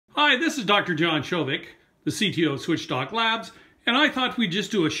Hi, this is Dr. John Shovik, the CTO of SwitchDoc Labs, and I thought we'd just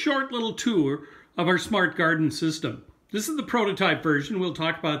do a short little tour of our smart garden system. This is the prototype version. We'll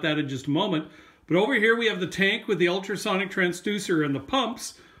talk about that in just a moment. But over here we have the tank with the ultrasonic transducer and the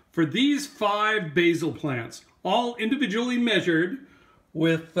pumps for these 5 basil plants, all individually measured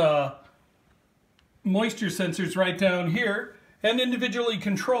with moisture sensors right down here and individually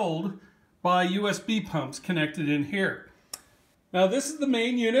controlled by USB pumps connected in here. Now this is the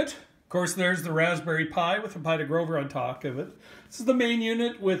main unit. Of course, there's the Raspberry Pi with a Pi Grover on top of it. This is the main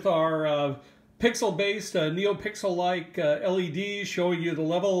unit with our pixel-based, NeoPixel-like LEDs showing you the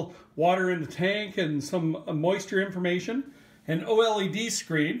level, water in the tank, and some moisture information. An OLED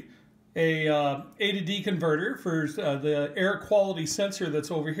screen, a A to D converter for the air quality sensor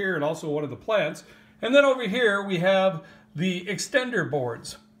that's over here and also one of the plants. And then over here we have the extender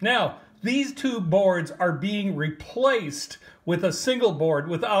boards. Now, these 2 boards are being replaced with a single board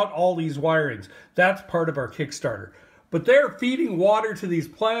without all these wirings. That's part of our Kickstarter. But they're feeding water to these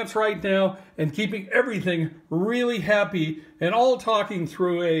plants right now and keeping everything really happy and all talking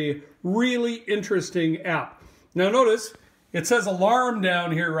through a really interesting app. Now notice, it says alarm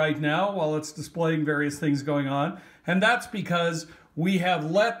down here right now while it's displaying various things going on. And that's because we have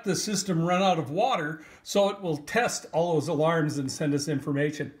let the system run out of water, so it will test all those alarms and send us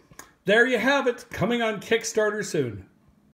information. There you have it, coming on Kickstarter soon.